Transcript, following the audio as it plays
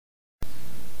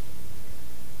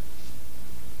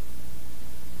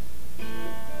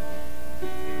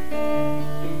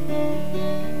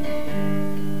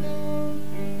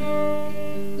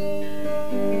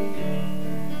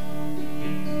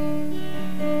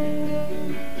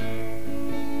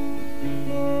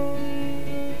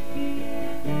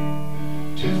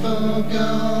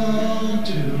gone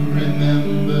to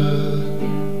remember.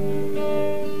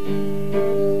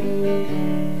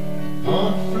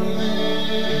 Apart from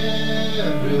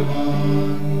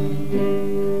everyone,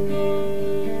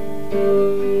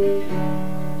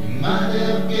 you might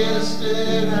have guessed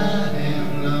it, I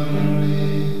am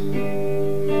lonely.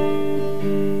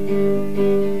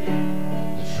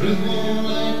 The truth won't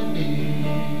let me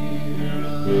run.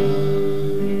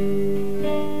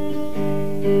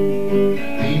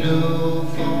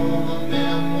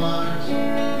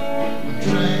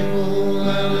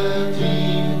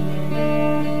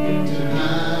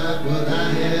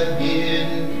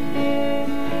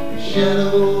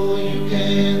 Shadow you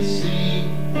can't see.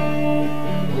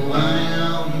 Oh, I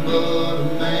am but a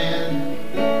man,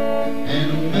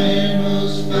 and a man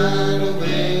must find a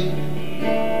way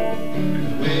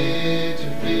to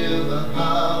fill the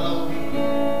hollow,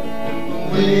 a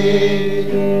way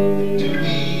to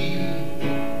ease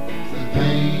the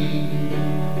pain.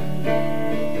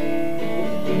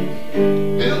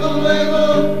 Fill the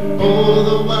label, pour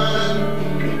the wine,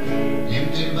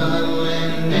 empty bottle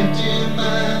and an empty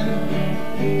mind.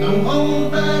 Don't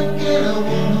hold back and I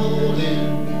won't hold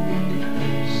in.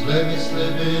 Just let me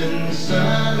slip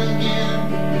inside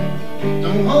again.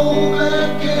 Don't hold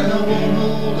back and I won't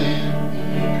hold in.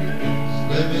 Just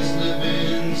let me slip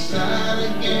inside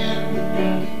again.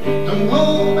 Don't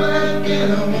hold back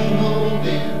and I won't hold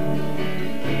in.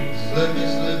 Just let me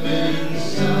slip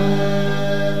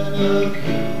inside of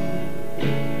you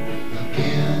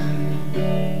again.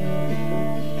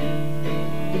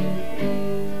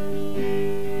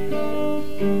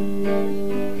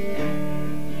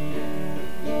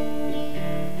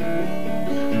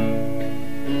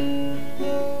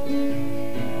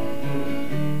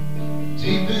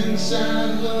 Deep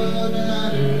inside love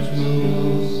matters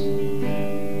most.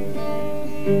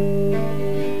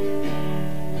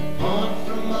 Apart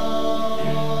from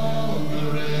all the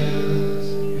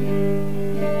rest,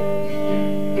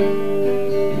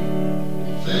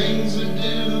 things we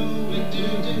do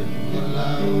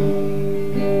alone.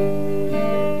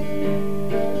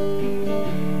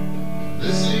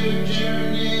 This here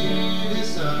journey,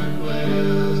 this our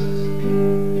quest.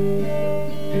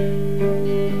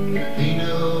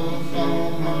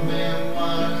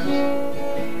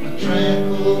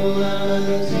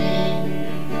 Tranquility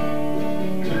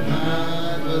to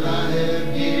hide what I have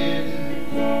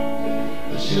hidden,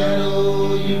 a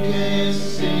shadow you can't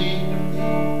see.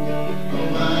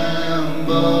 Oh, I am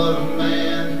but a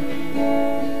man,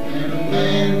 and a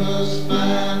man must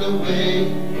find a way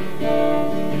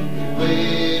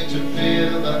to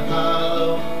fill the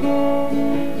hollow, a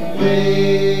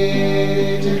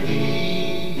way to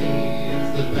ease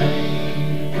the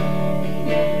pain.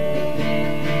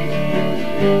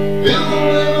 Fill the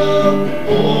label,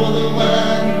 pour the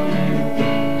wine,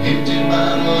 empty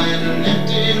bottle and an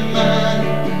empty mind.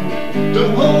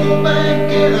 Don't hold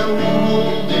back and I won't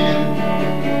hold in.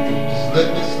 Just let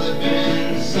me slip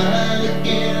inside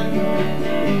again.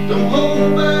 Don't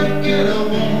hold back and I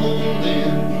won't hold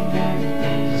in.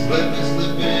 Just let me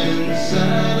slip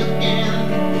inside again.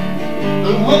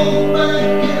 Don't hold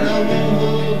back and I won't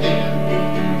hold in.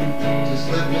 Just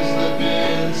let me slip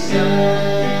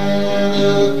inside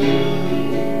of you.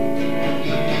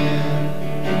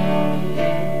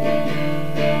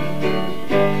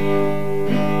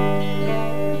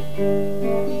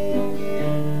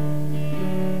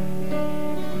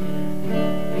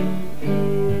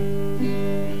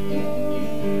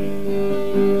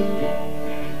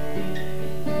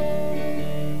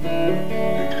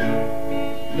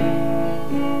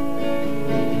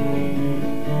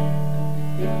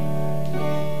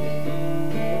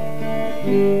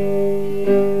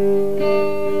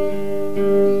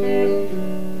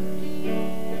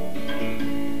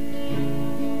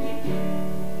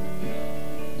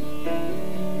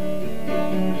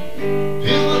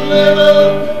 Fill the label,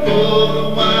 pour the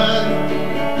wine,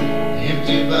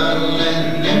 empty bottle and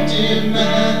an empty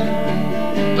mind.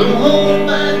 Don't hold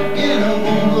back and I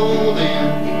won't hold in.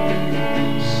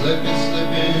 Just let me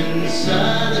slip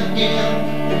inside again.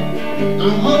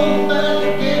 Don't hold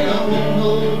back and I won't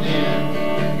hold in.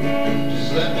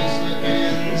 Just let me slip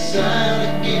inside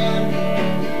again.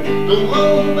 Don't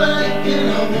hold back and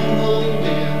I won't hold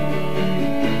in.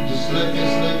 Just let me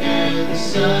slip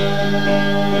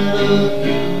inside of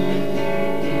you.